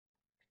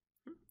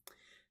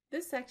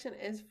This section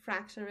is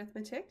fraction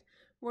arithmetic.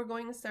 We're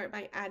going to start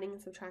by adding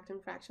and subtracting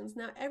fractions.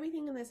 Now,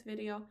 everything in this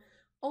video,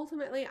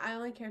 ultimately, I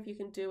only care if you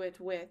can do it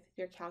with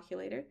your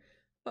calculator,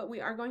 but we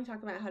are going to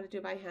talk about how to do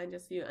it by hand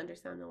just so you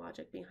understand the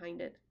logic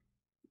behind it.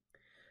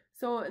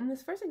 So in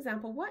this first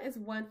example, what is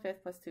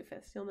 1/5 plus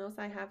 2/5? You'll notice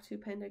I have two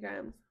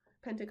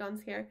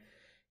pentagons here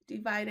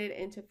divided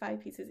into 5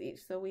 pieces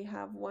each. So we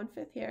have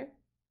 1/5 here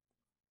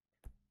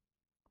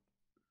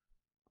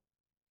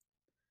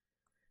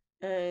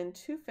and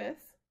 2/5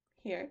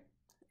 here.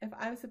 If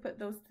I was to put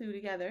those two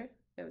together,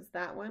 it was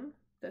that one,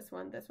 this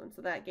one, this one.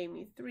 So that gave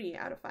me 3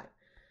 out of 5.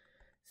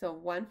 So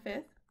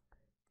 1/5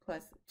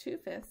 plus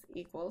 2/5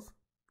 equals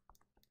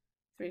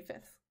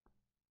 3/5.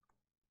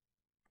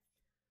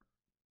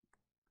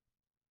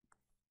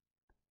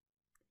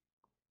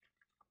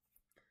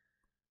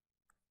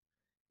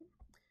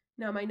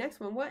 Now my next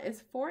one, what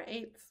is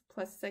 4/8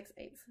 plus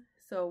 6/8?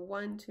 So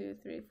 1, 2,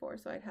 3, 4.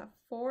 So I'd have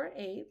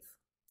 4/8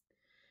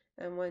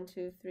 and 1,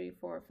 2, 3,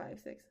 4, 5,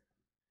 6.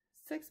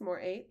 6 more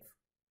 8s.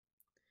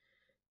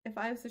 If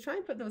I was to try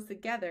and put those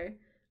together,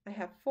 I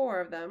have 4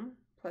 of them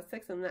plus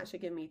 6 of them. That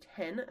should give me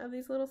 10 of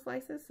these little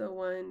slices. So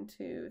 1,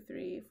 2,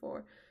 3,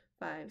 4,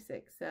 5,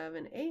 6,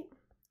 7, 8.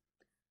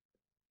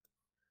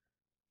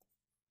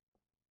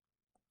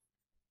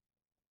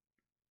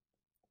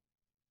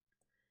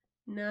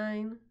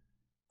 Nine,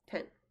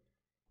 10.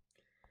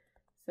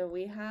 So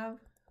we have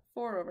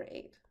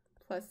 4/8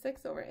 plus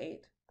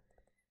 6/8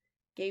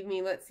 gave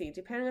me, let's see,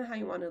 depending on how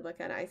you want to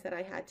look at it, I said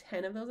I had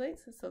 10 of those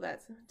 8s, so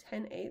that's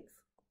 10 8s.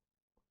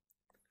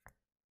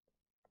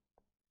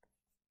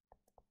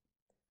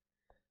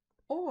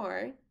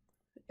 Or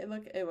it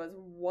was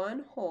 1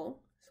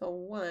 whole, so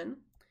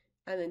 1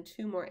 and then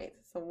 2 more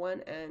 8s, so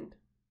 1 and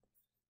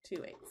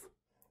 2 8s.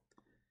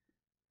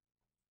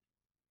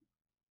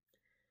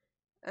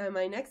 And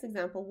my next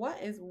example,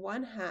 what is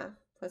 1/2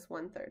 plus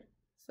 1/3?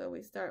 So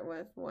we start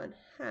with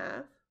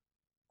 1/2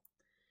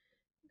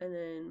 and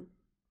then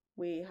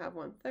we have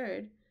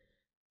 1/3.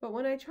 But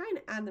when I try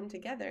and add them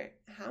together,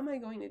 how am I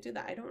going to do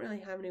that? I don't really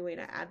have any way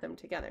to add them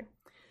together.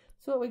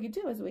 So what we could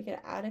do is we could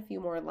add a few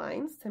more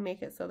lines to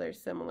make it so they're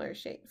similar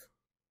shapes.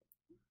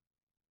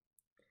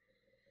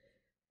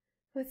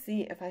 Let's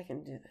see if I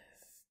can do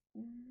this.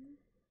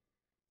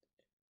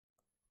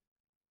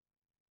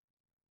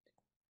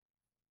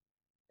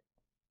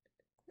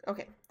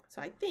 Okay,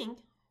 so I think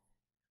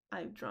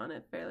I've drawn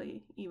it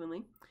fairly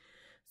evenly.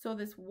 So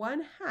this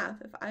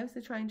 1/2, if I was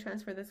to try and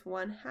transfer this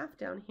 1/2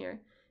 down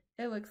here,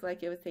 it looks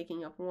like it was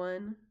taking up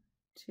 1,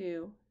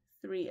 2,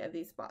 3 of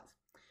these spots.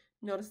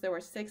 Notice there were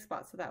 6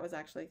 spots, so that was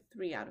actually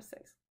 3 out of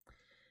 6.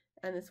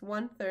 And this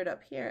 1/3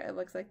 up here, it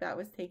looks like that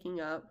was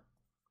taking up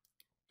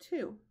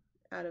 2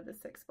 out of the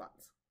 6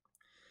 spots.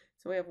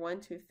 So we have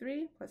 1, 2,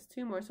 3 plus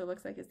 2 more, so it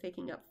looks like it's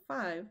taking up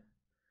 5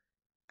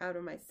 out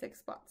of my 6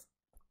 spots.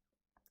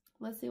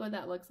 Let's see what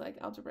that looks like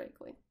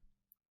algebraically.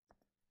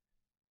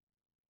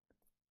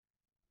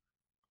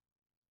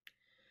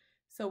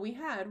 So we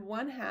had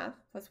 1/2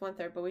 plus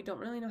 1/3, but we don't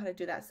really know how to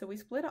do that. So we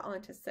split it all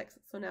into 6.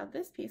 So now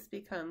this piece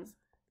becomes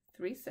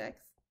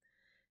 3/6.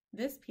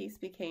 This piece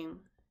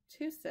became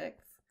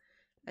 2/6.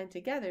 And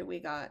together we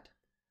got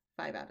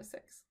 5 out of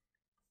 6.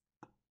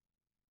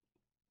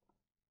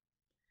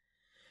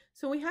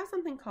 So we have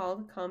something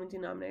called common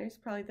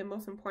denominators. Probably the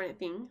most important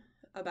thing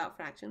about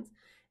fractions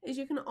is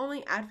you can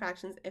only add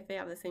fractions if they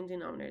have the same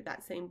denominator,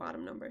 that same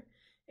bottom number.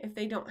 If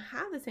they don't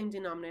have the same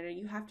denominator,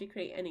 you have to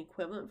create an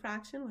equivalent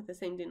fraction with the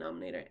same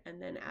denominator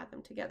and then add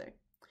them together.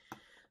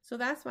 So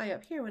that's why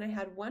up here when I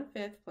had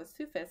 1/5 plus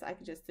 2/5, I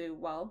could just do,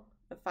 well,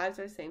 the 5s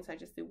are the same, so I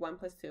just do 1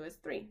 plus 2 is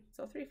 3,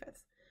 so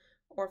 3/5.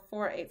 Or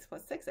 4/8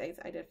 plus 6/8,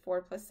 I did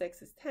 4 plus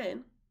 6 is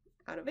 10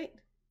 out of 8.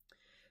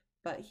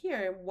 But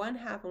here,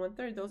 1/2 and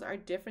 1/3, those are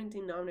different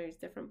denominators,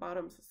 different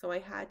bottoms, so I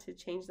had to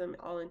change them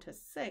all into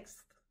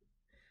 6,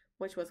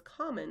 which was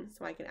common,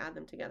 so I could add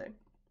them together.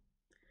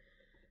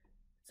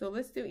 So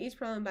let's do each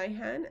problem by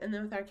hand and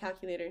then with our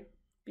calculator,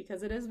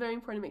 because it is very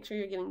important to make sure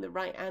you're getting the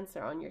right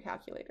answer on your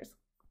calculators.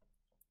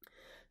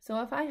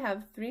 So if I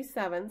have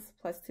 3/7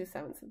 plus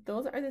 2/7,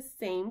 those are the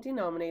same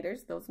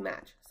denominators, those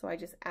match. So I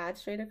just add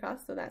straight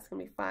across, so that's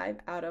going to be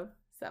 5 out of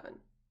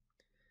 7.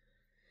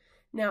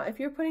 Now, if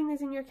you're putting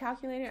these in your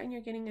calculator and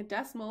you're getting a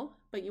decimal,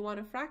 but you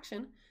want a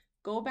fraction,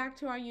 go back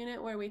to our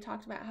unit where we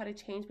talked about how to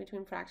change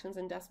between fractions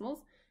and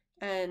decimals,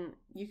 and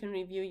you can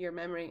review your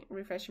memory,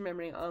 refresh your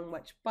memory on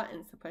which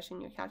buttons to push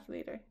in your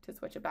calculator to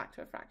switch it back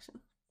to a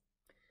fraction.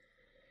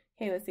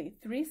 Okay, let's see,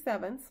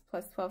 3/7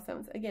 plus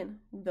 12/7.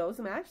 Again, those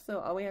match,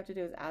 so all we have to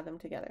do is add them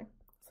together.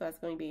 So that's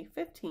going to be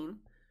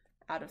 15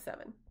 out of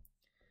 7.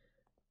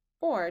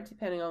 Or,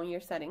 depending on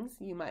your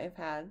settings, you might have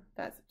had,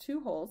 that's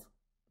 2 wholes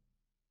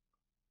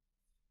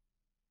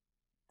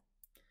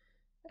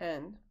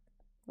and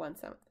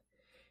 1/7.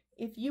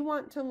 If you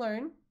want to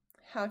learn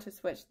how to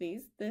switch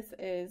these, this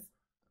is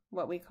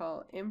what we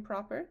call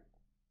improper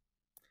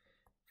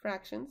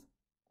fractions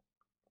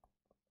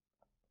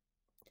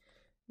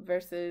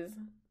versus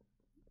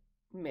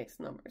mixed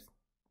numbers.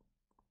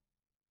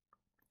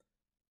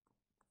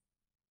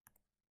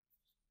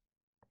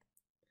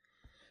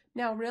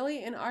 Now,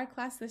 really, in our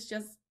class, this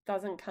just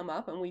doesn't come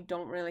up and we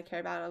don't really care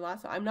about it a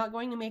lot. So I'm not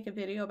going to make a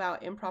video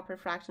about improper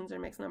fractions or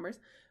mixed numbers,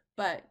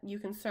 but you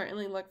can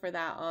certainly look for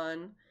that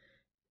on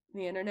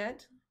the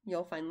internet.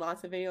 You'll find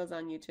lots of videos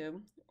on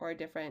YouTube or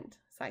different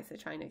sites that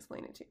try and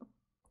explain it to you.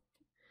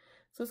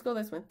 So let's go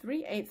this one.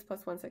 3/8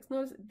 plus 1/6.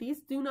 Notice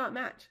these do not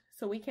match,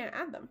 so we can't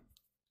add them.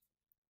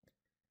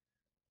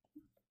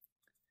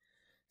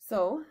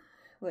 So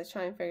let's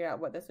try and figure out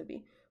what this would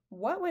be.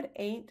 What would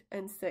 8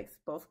 and 6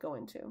 both go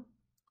into?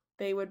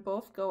 They would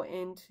both go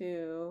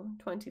into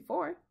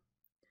 24.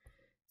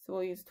 So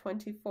we'll use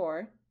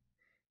 24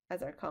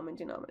 as our common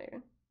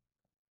denominator.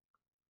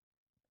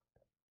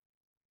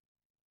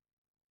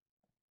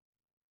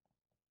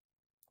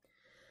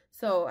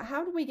 So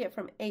how do we get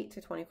from 8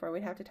 to 24?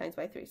 We'd have to times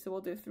by 3. So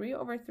we'll do 3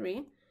 over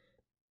 3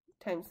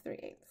 times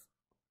 3/8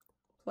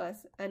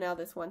 plus, and now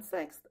this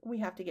 1/6, we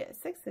have to get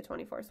 6 to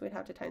 24, so we'd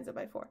have to times it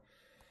by 4.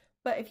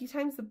 But if you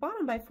times the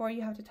bottom by 4,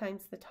 you have to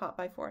times the top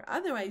by 4.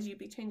 Otherwise, you'd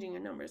be changing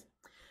your numbers.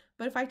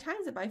 But if I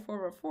times it by 4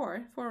 over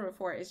 4, 4 over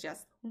 4 is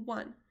just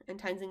 1,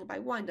 and timesing it by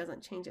 1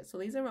 doesn't change it. So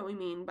these are what we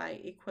mean by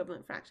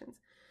equivalent fractions.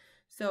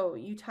 So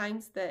you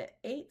times the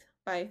 8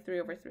 by 3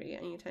 over 3,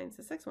 and you times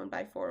the 6 one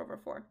by 4 over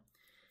 4.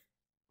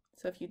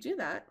 So if you do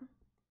that,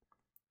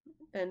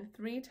 then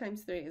 3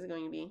 times 3 is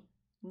going to be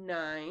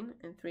 9,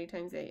 and 3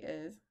 times 8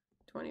 is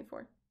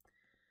 24.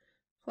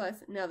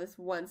 Plus, now this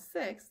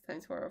 1/6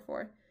 times 4 over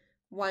 4,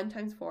 1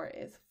 times 4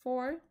 is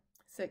 4,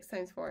 6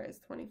 times 4 is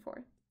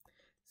 24.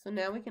 So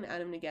now we can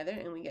add them together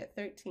and we get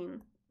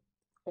 13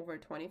 over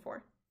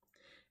 24.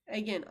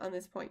 Again, on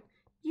this point,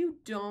 you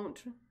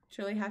don't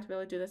truly have to be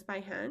able to do this by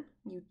hand.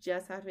 You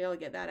just have to be able to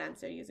get that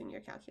answer using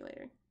your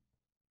calculator.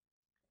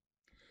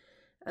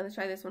 And let's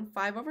try this one.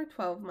 5 over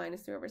 12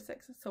 minus 3 over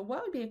 6. So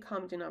what would be a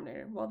common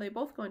denominator? Well, they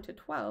both go into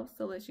 12,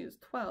 so let's use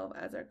 12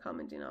 as our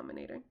common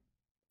denominator.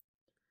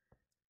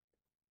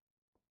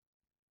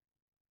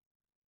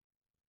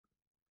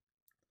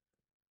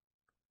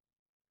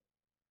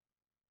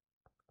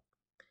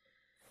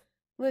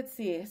 Let's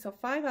see, so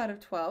 5 out of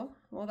 12,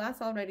 well,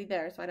 that's already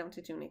there, so I don't have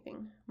to do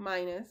anything.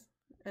 Minus,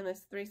 and this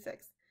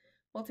 3/6.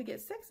 Well, to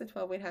get 6 to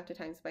 12, we'd have to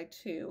times by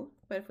 2,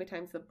 but if we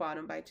times the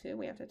bottom by 2,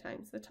 we have to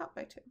times the top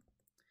by 2.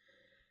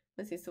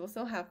 Let's see, so we'll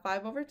still have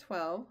 5 over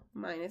 12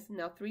 minus,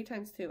 now 3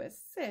 times 2 is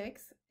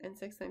 6, and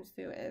 6 times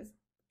 2 is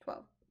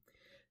 12.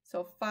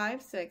 So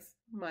 5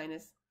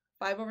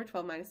 over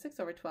 12 minus 6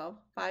 over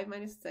 12, 5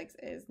 minus 6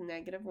 is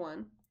negative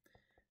 1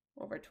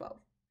 over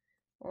 12.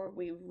 Or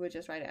we would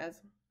just write it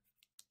as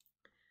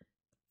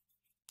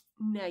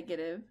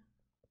negative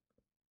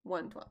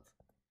 1/12.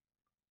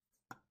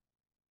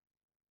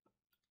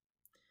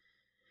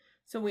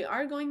 So we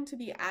are going to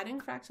be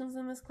adding fractions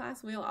in this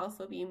class. We'll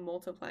also be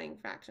multiplying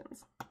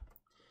fractions.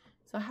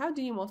 So how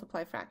do you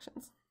multiply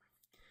fractions?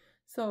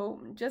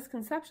 So just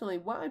conceptually,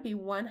 what would be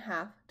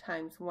 1/2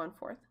 times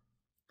 1/4?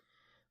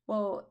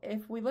 Well,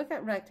 if we look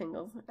at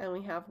rectangles and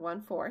we have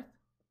 1/4,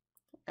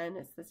 and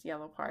it's this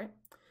yellow part,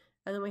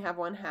 and then we have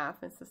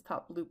 1/2, it's this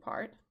top blue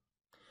part.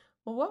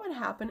 Well, what would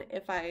happen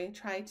if I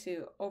try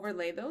to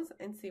overlay those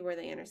and see where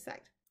they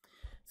intersect?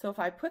 So if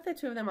I put the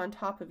two of them on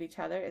top of each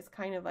other, it's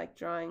kind of like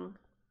drawing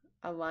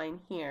a line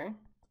here,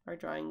 or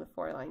drawing the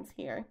 4 lines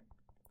here.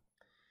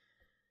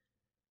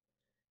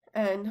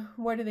 And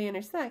where do they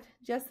intersect?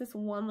 Just this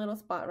one little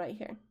spot right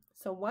here.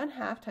 So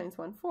 1/2 times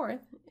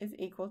 1/4 is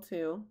equal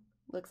to,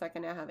 looks like I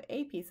now have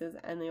 8 pieces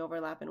and they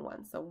overlap in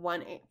 1, so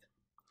 1/8.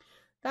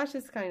 That's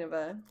just kind of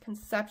a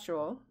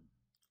conceptual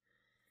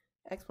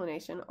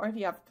explanation. Or if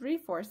you have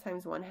 3/4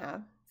 times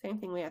 1/2, same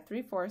thing, we have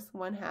 3/4,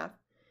 1/2.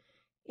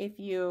 If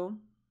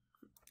you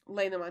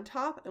lay them on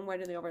top, and where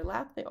do they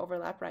overlap? They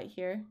overlap right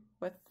here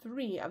with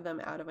 3 of them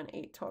out of an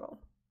 8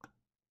 total.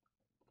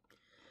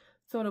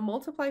 So to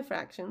multiply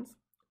fractions,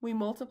 we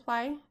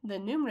multiply the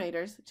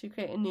numerators to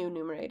create a new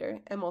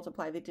numerator and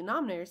multiply the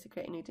denominators to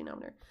create a new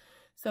denominator.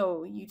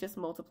 So you just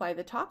multiply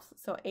the tops,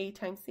 so A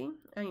times C,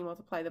 and you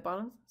multiply the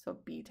bottoms, so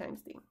B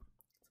times D.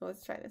 So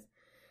let's try this.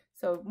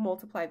 So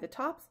multiply the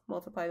tops,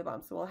 multiply the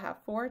bottoms. So we'll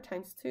have 4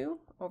 times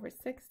 2 over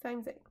 6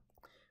 times 8.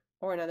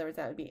 Or in other words,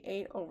 that would be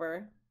 8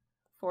 over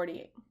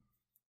 48.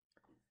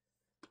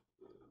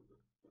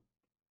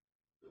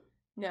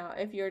 Now,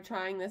 if you're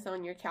trying this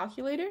on your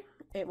calculator,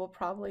 it will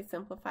probably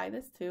simplify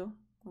this to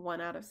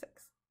 1 out of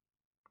 6.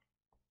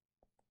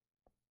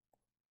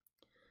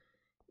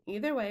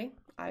 Either way,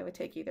 I would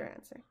take either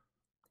answer.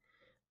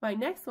 My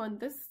next one,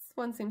 this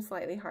one seems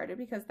slightly harder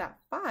because that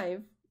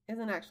 5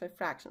 isn't actually a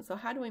fraction. So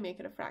how do we make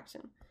it a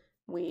fraction?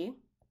 We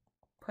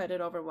put it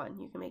over 1.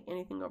 You can make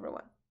anything over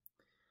 1.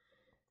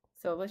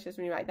 So let's just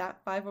rewrite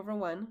that. 5 over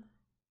 1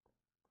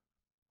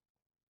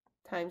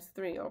 times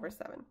 3 over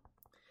 7.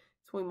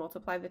 So we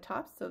multiply the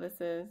tops. So this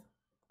is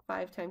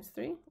 5 times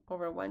 3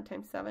 over 1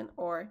 times 7,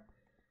 or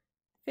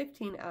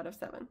 15 out of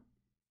 7.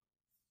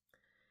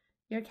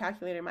 Your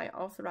calculator might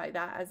also write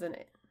that as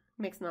a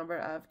mixed number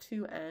of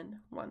 2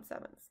 and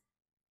 1/7.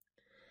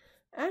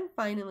 And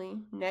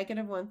finally,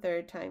 negative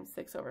 1/3 times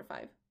 6 over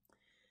 5.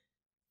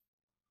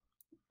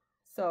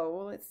 So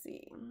let's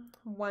see,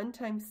 1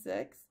 times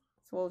 6,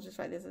 So we'll just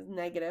write this as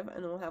negative,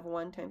 and then we'll have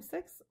 1 times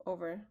 6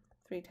 over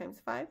 3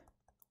 times 5.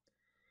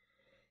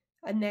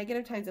 A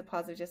negative times a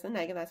positive is just a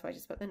negative. That's why I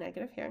just put the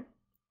negative here.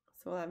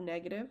 So we'll have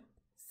negative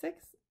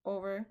 6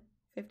 over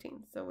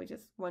 15. So we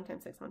just 1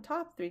 times 6 on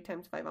top, 3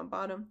 times 5 on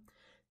bottom,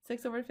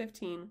 6 over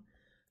 15,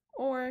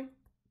 or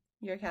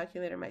your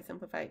calculator might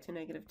simplify it to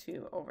negative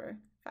 2 over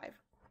 5.